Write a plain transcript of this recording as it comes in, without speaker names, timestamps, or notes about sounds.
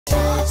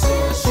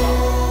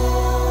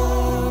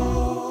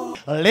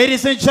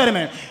Ladies and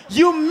gentlemen,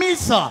 you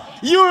miss her,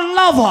 you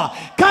love her.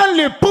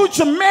 Kindly put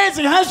your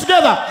amazing hands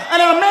together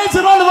and an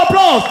amazing round of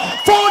applause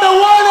for the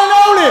one and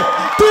only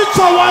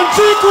teacher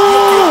Wanjiku.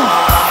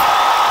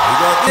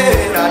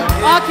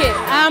 Okay,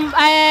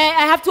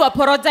 I have to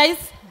apologize,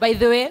 by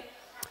the way.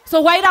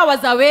 So while I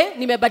was away,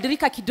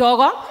 nimebadilika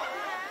kidogo.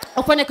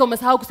 Ufanye kama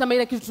umesahau kusema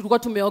ile kitu tulikuwa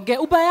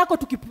tumeongea. Ubaya yako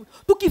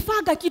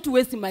tukifaga kitu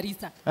wesi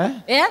Marisa.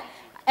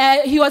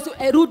 He was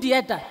rude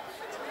yeta.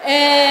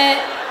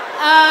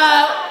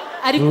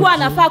 Alikuwa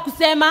anafaa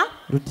kusema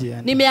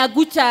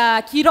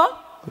nimeagucha kilo.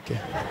 Okay.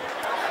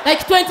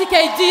 Like 20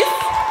 kgs.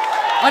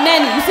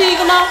 Oneni, you see,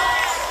 you know?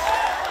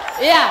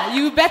 Yeah,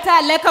 you better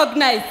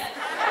recognize.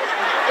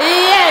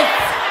 Yes.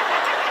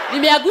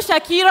 Nimeagusha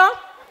kilo.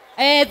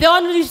 The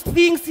only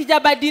thing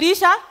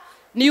sijabadilisha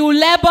ni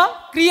ulebo,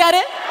 clear.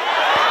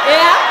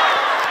 Yeah.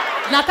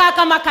 Nakaa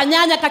kama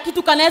kanyanya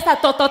kakitu kanaweza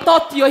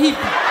totototio hivi.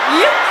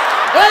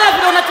 Wala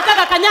vile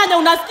unachukaka kanyanya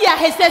unasikia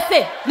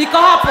hesese. Niko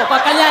hapo kwa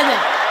kanyanya.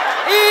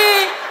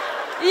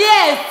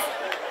 Yes.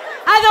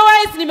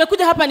 Otherwise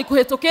nimekuja hapa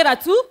nikuhetokera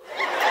tu.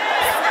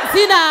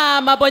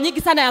 Sina mambo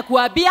nyingi sana ya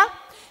kuambia.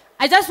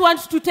 I just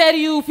want to tell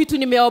you vitu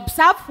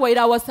nimeobserve while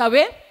I was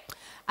away.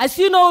 As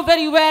you know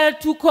very well,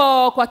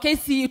 tuko kwa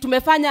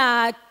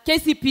tumefanya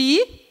KCPE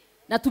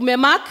na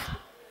tumemark.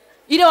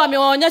 Ile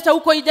wamewaonyesha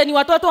huko ije ni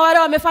watoto wale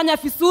wamefanya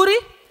vizuri,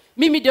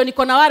 mimi ndio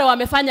niko na wale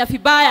wamefanya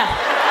vibaya.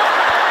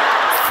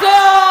 So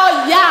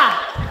yeah,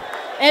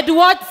 and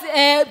what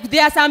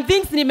there are some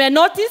things nime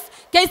notice.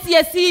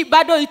 KCSE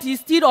bado it is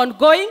still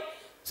ongoing,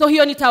 so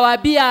hiyo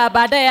nitawaambia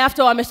baadaye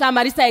after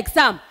wameshamaliza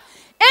exam.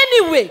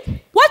 Anyway,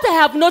 what I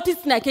have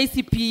noticed na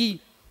KCPE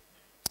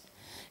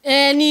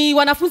ni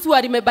wanafunzi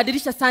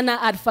walimebadilisha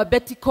sana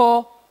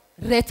alphabetical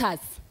letters.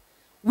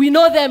 We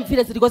know them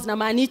vile zilikuwa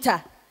zinamaanisha.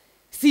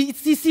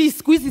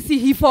 Siku hizi si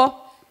hivyo,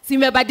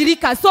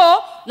 zimebadilika.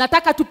 So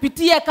nataka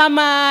tupitie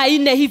kama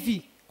ine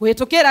hivi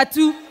kuhetokera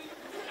tu.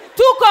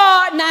 Tuko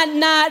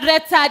na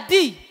letter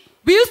D.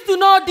 We used to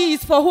know D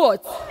is for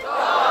what?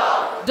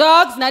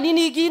 Dogs. Na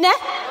nini ingine?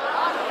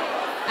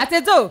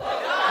 Atezo?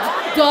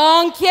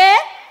 Donkey.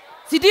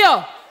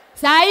 Sidio?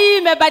 Sai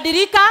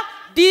imebadilika.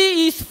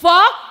 D is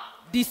for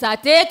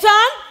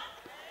dissertation.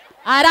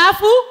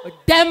 Arafu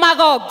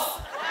demagogues.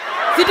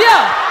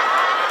 Sidio?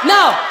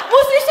 Now,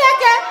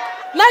 musisheke.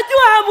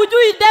 Najua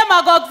hamujui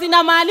demagogues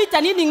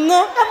inamaanisha nini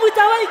ngo.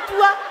 Hamujawahi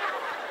jua.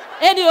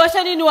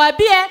 Anyway,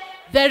 niwaambie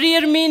the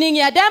real meaning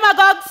ya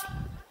demagogues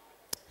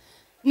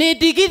ni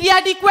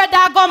digithia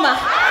dikwenda goma.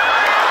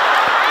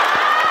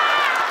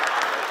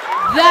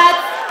 That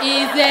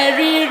is the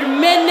real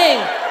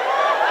meaning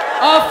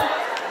of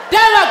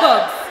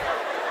demagogues.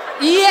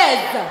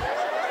 Yes.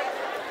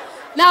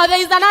 Now there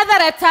is another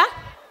letter.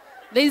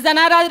 There is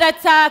another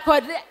letter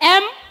called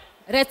M.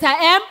 Letter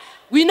M.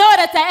 We know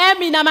letter M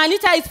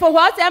inamaanisha is for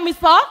what? M is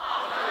for?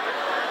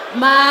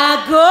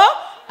 Mago.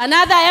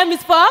 Another M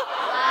is for?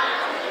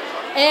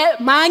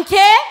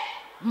 Manke.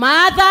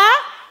 Mother.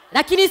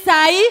 Lakini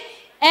sai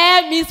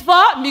M is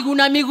for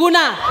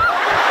miguna.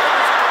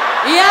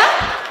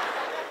 Yeah?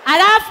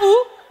 Alafu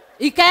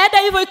ikaenda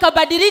hivyo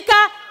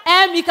ikabadilika,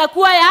 M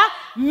ikakuwa ya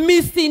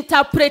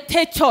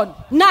misinterpretation.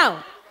 Now,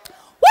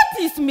 what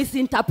is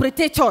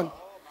misinterpretation?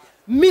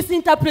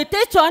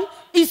 Misinterpretation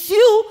is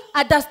you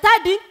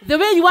understanding the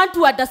way you want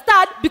to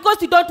understand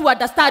because you don't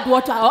understand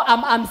what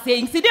I'm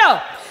saying.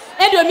 Sidio?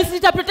 Anyway,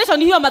 misinterpretation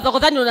ni hiyo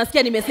madhogodhani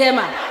unasikia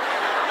nimesema.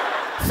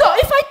 So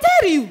if I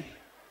tell you,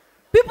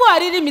 people are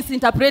really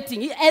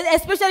misinterpreting,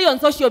 especially on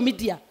social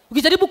media.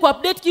 Ukijaribu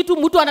kuupdate kitu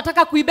mtu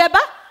anataka kuibeba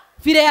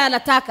vile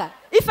anataka.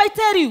 If I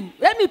tell you,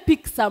 let me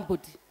pick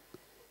somebody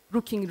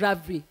looking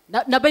lovely.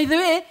 Na by the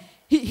way,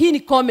 hii ni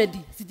comedy.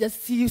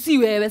 Si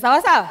wewe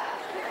sawa sawa.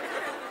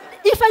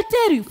 If I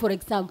tell you, for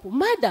example,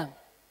 madam,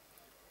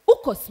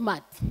 uko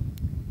smart.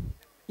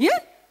 Yeah?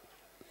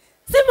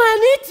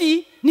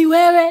 Simaanichi ni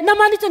wewe, na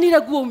maanisha ni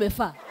ile nguo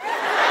umefaa.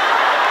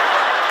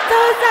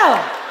 Sawa sawa.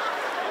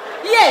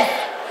 Yes.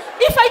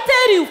 If I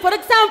tell you, for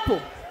example,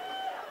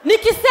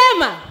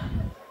 nikisema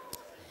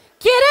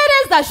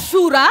kelele za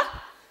shura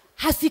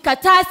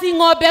hasikatazi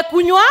ng'ombe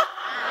kunywa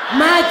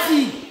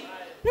maji.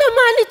 Na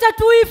maanisha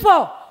tu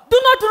hivyo. Do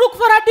not look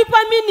for a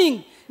deeper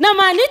meaning. Na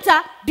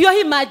maanisha ndio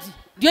hii maji,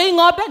 ndio hii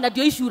ng'ombe na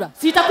ndio hii shura.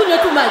 Sitakunywa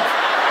tu maji.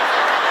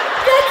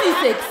 That is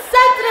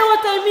exactly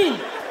what I mean.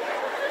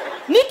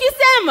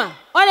 Nikisema,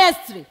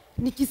 honestly,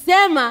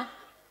 nikisema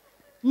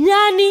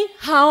nyani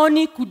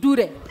haoni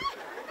kudure.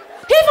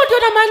 Hivyo ndio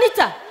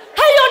namaanisha.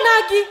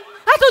 Haionagi.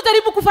 Hata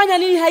ujaribu kufanya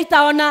nini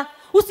haitaona.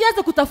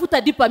 Usianze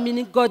kutafuta deeper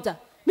meaning goja.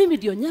 Mimi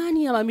ndio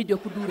nyani ama mimi ndio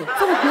kudure.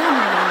 Sasa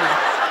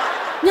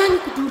nyani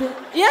kudure.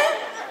 Yeah?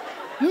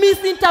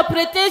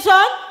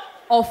 Misinterpretation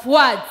of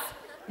words.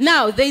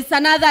 Now there is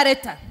another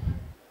letter.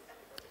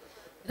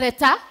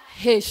 Letter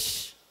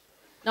H.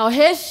 Now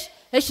H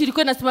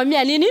ilikuwa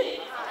inasimamia nini?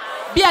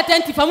 Be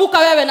attentive, amuka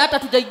wewe na hata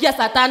tujaingia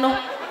saa 5.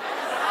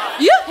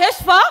 You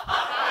H for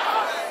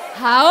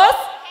house,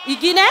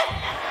 igine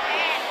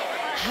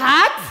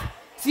heart.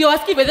 Sio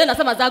wasikibe then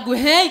nasema zangu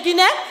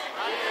igine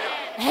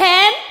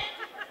hen.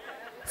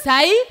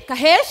 Sai,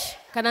 kahesh,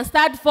 can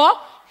stand for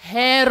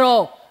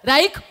hero.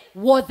 Like,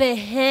 what the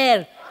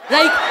hair?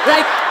 Like,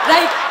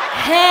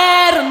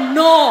 hair,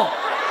 no.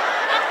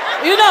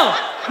 You know,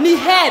 ni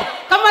hair.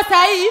 Kama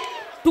sai,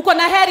 tuko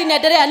na hair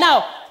inaendelea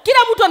now. Kila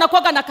mtu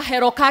anakuaga na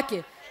kahero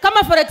kake.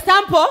 Kama for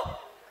example,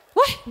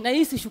 na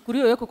hii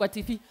sishukuriwe yako kwa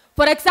TV.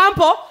 For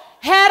example,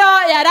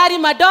 hero ya Rari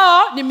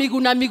Mado ni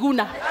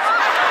Miguna.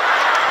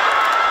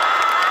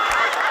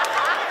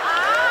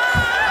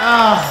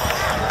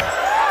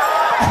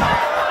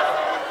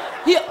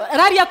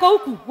 Rari yako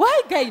huku.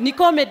 Why guy ni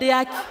comedy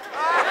yake.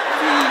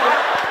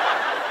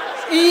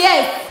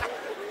 Yes.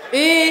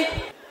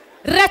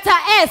 Letter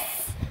S.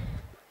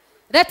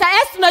 Letter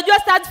S unajua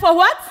stands for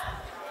what?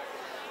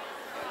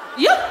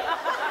 You?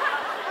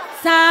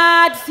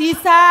 Sad,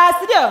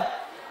 sidio?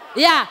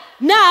 Yeah.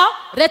 Now,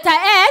 letter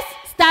S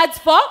stands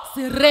for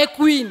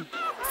Sirequeen.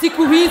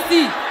 Siku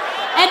hizi.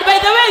 And by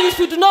the way, you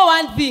should know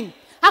one thing.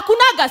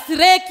 Hakunaga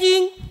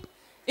Sireking.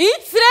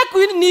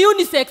 Sirequeen ni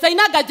unisex.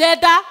 Hainaga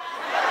gender.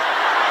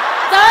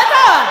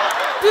 Sawa?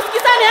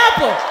 Tusikizane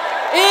hapo.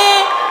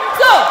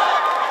 So,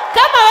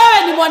 kama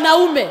wewe ni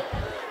mwanaume.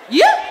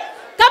 Yeah?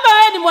 Kama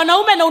wewe ni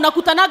mwanaume na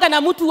unakutanaga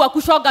na mtu wa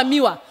kushoga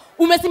miwa.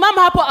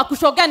 Umesimama hapo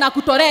akushogea na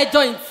kutorea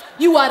joints.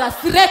 You are a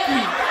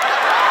Sirequeen.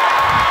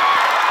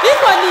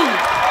 Iko nini?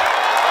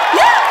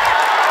 Yeah.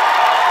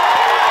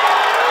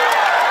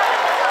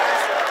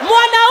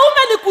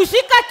 Mwanaume ni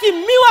kushika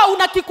kimiwa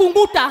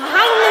unakikunguta.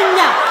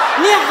 Hanya.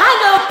 Ni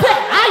hanya upe.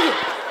 Haya.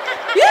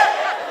 Yeah.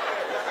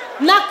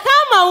 Na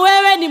kama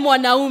wewe ni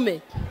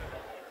mwanaume.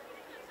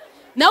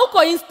 Na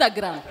uko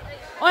Instagram.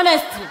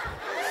 Honestly.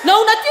 Na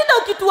unatinda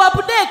ukitu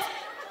update.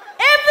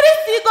 Every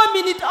single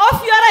minute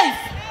of your life.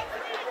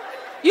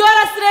 You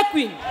are a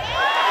Sirequeen.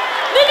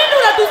 Nini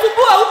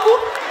unatusumbua huku?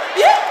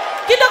 Yeah?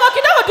 Kidogo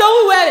ndio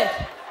huyu wewe.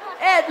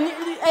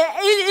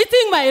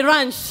 Eating my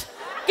lunch.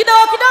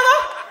 Kidogo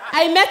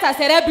I met a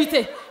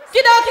celebrity.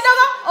 Kidogo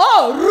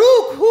oh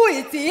look who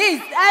it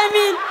is. I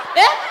mean,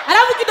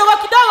 alafu kidogo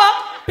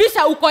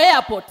pisha uko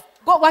airport.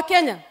 Go wa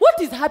Kenya.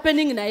 What is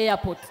happening in the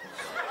airport?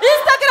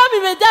 Instagram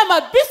imejaa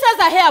mabisha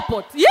za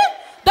airport. Yeah?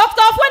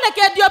 Dr. Afwene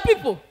kedio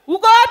people.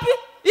 Uko wapi?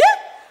 Yeah?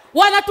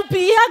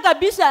 Wanatupiaga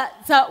bisha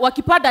za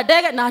wakipanda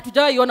ndege na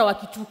hatujawahi iona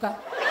wakichuka.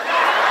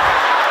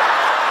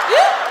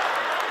 Yeah?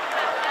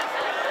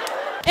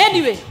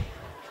 Anyway,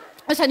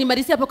 acha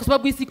nimalizie hapo kwa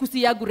sababu hii siku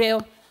si yangu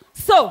leo.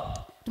 So,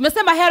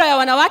 tumesema hero ya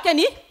wanawake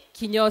ni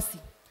kinyosi.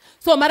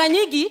 So, mara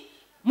nyingi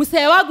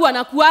msee wangu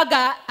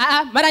anakuaga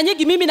mara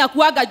nyingi mimi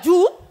nakuaga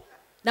juu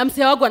na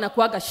msee wangu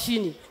anakuaga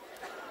chini.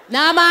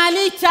 Na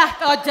maanisha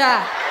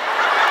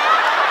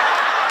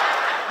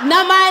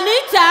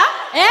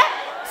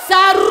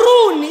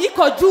saruni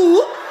iko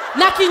juu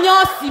na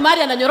kinyosi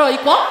Maria na Nyoro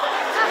iko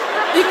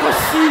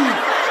chini.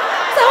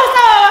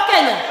 Sawa wa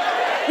Kenya.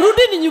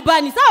 Rudini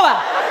nyumbani,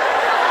 sawa?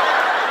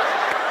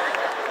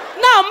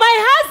 Now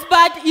my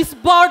husband is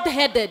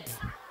bald-headed.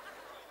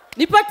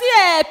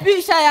 Nipatie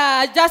picha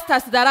ya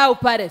Justice Darau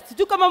pale.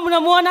 Sijui kama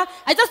mnamuona.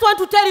 I just want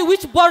to tell you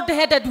which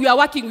bald-headed we are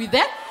working with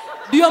there.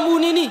 Ndio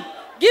munini.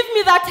 Give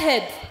me that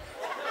head.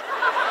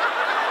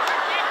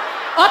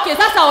 Okay,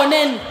 sasa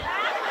oneni.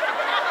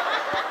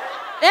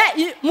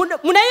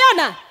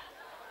 Munaiona?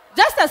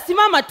 Just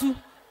simama tu.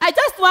 I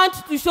just want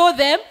to show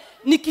them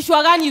ni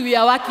kishwa gani we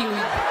are working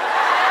with.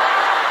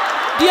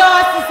 Ndio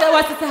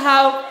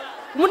wasisahau.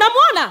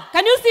 Munamuona?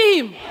 Can you see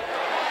him?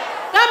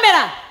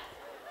 Camera.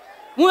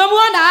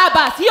 Munamuona?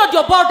 Bas, hiyo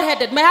ndio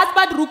bald-headed. My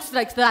husband looks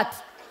like that.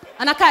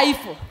 Anakaa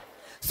hivyo.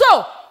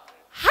 So,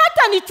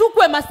 hata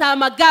nichukue masaa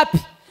magapi.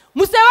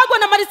 Mzee wangu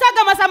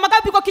anamalizaga masaa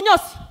magapi kwa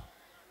kinyosi?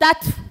 3.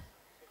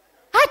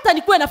 Hata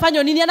nikuwe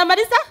nafanya nini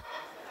anamaliza?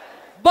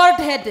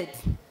 Bald-headed.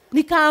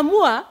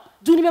 Nikaamua,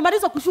 juu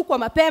nimemaliza kushukwa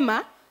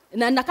mapema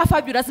na nakaa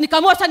fabulous.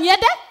 Nikaamua acha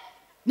niende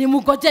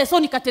nimngoje. So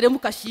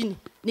nikateremka chini.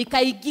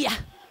 Nikaigia.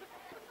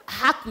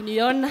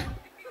 Hakuniona.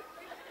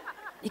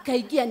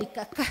 Nikaigia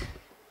nikaka.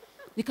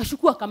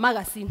 Nikashukua kama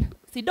magazine.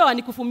 Sidoa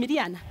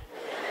nikuvumiliana.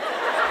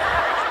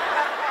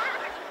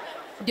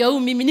 Ndio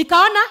mimi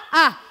nikaona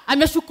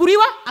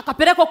ameshukuriwa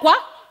akapelekwa kwa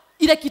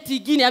ile kiti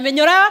kingine.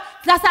 Amenyolewa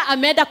sasa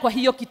ameenda kwa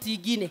hiyo kiti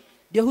kingine.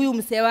 Ndio huyu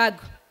mzee wangu.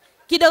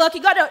 Kidogo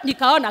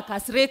nikaona ka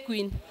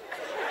Sirequeen.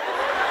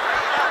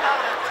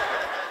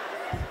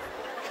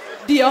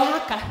 Ndio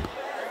haka.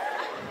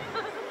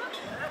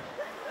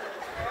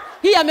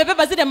 Hii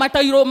amebeba zile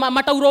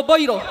matauro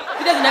boiro.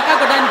 Zile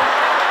zinakago ndani.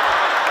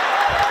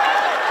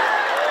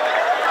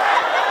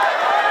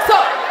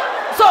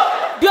 So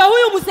ndio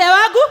huyu mzee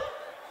wangu,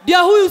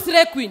 ndio huyu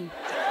Sirequeen.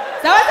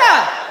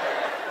 Sawa?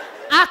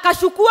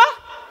 Akashukua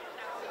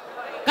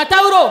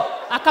katauro,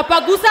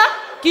 akapagusa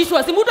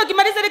kishwa. Si mtu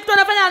akimaliza ile kitu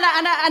anafanya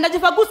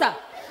anajifagusa.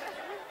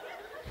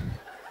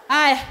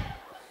 Haya.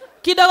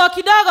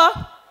 Kidogo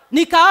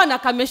nikaona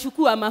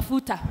kameshukua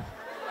mafuta.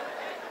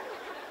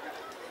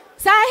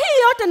 Saa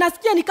hii yote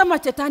nasikia ni kama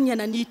chetani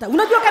ananiita.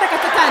 Unajua kale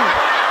chetani?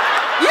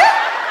 Yeah?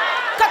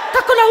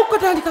 Kakona huko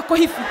ndani kako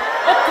hivi.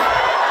 Okay.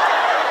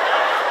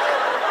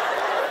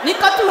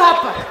 Niko tu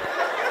hapa.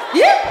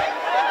 Yeah?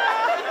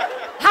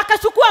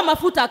 Akachukua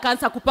mafuta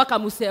akaanza kupaka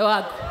mzee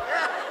wangu.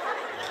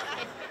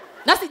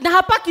 Na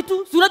hapaki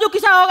tu. Si unajua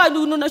ukishaoga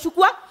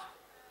unachukua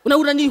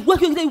unani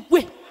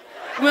wewe.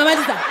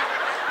 Umemaliza.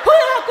 Huyo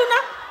hakuna.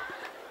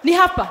 Ni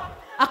hapa.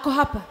 Ako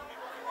hapa.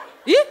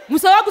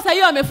 Mzee wangu sasa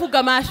hiyo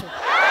amefuga macho.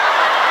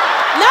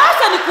 Na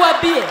acha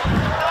nikuambie.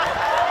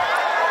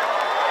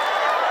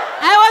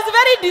 I was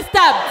very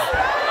disturbed.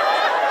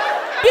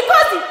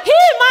 Because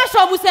hii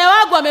macho mzee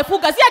wangu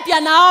amefuga si ati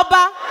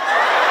anaoba.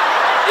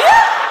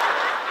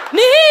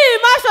 Ni hii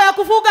macho ya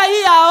kufuga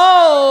hii ya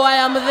I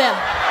am there.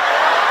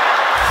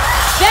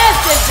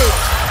 Yes.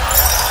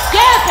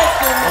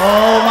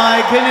 Oh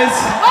my goodness.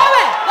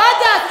 Wewe,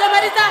 ngoja,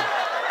 sijamaliza.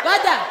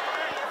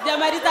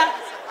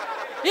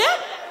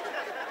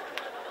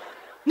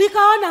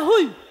 Nikaona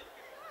huyu.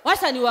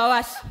 Washa ni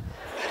wawashi.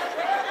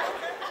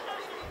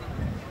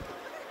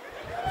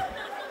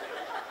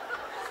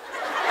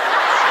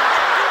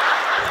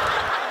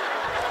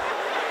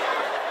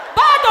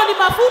 Bado ni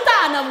mafuta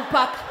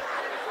anampaka.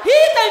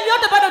 Hii time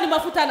yote bado ni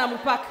mafuta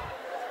anampaka.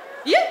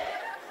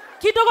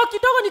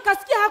 Kidogo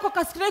nikasikia hako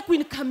kaskrai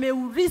queen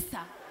kameurisa.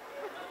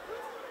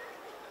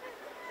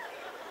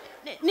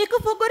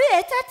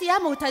 Nikufugurie chati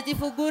ama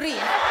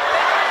utajifuguria?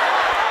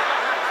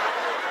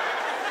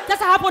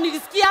 Sasa hapo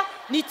nilisikia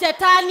ni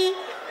chetani,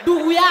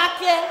 ndugu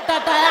yake,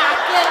 dada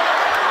yake.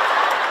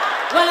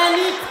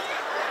 Wananiita.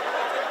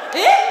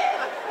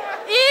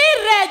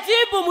 Ile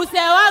jibu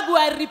mzee wangu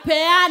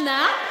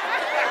alipeana.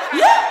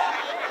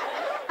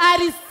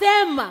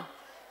 Alisema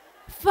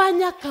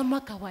fanya kama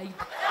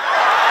kawaida.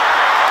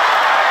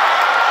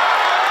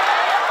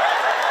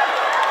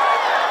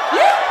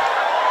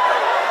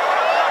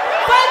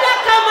 Fanya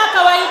kama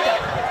kawaida.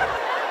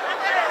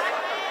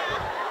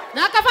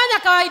 Na akafanya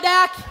kawaida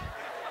yake.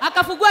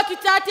 Akafungua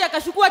kichati,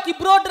 akachukua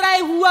kibro dry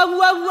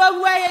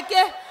huwa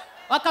yake.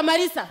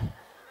 Wakamaliza.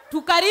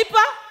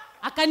 Tukaripa,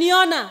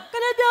 akaniona.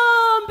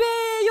 Kanadombe,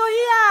 yo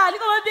here,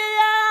 nikamwambia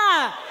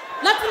ya.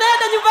 Na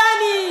tunaenda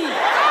nyumbani.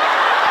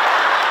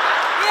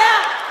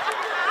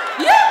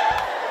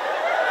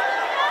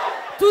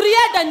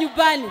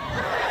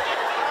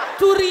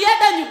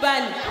 Turienda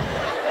nyumbani.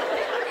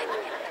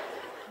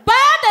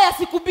 Baada ya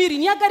siku mbili,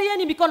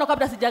 niangalieni mikono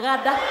kabla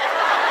sijagada.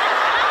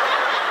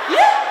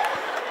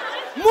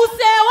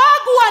 Mzee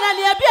wangu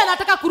ananiambia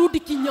nataka kurudi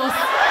kinyozi.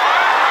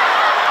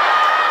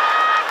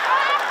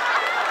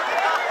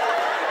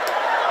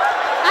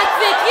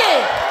 Ateke.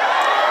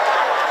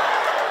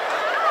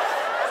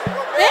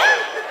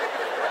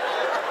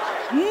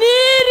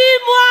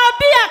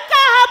 Nilimwambia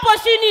kaa hapo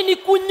chini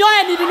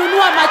nikunyoe,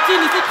 nilinunua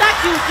machini,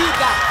 sitaki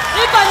ujinga.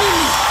 Iko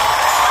nini?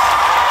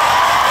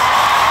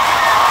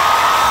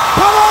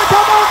 Come on.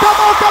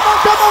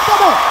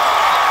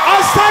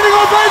 A standing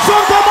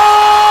ovation.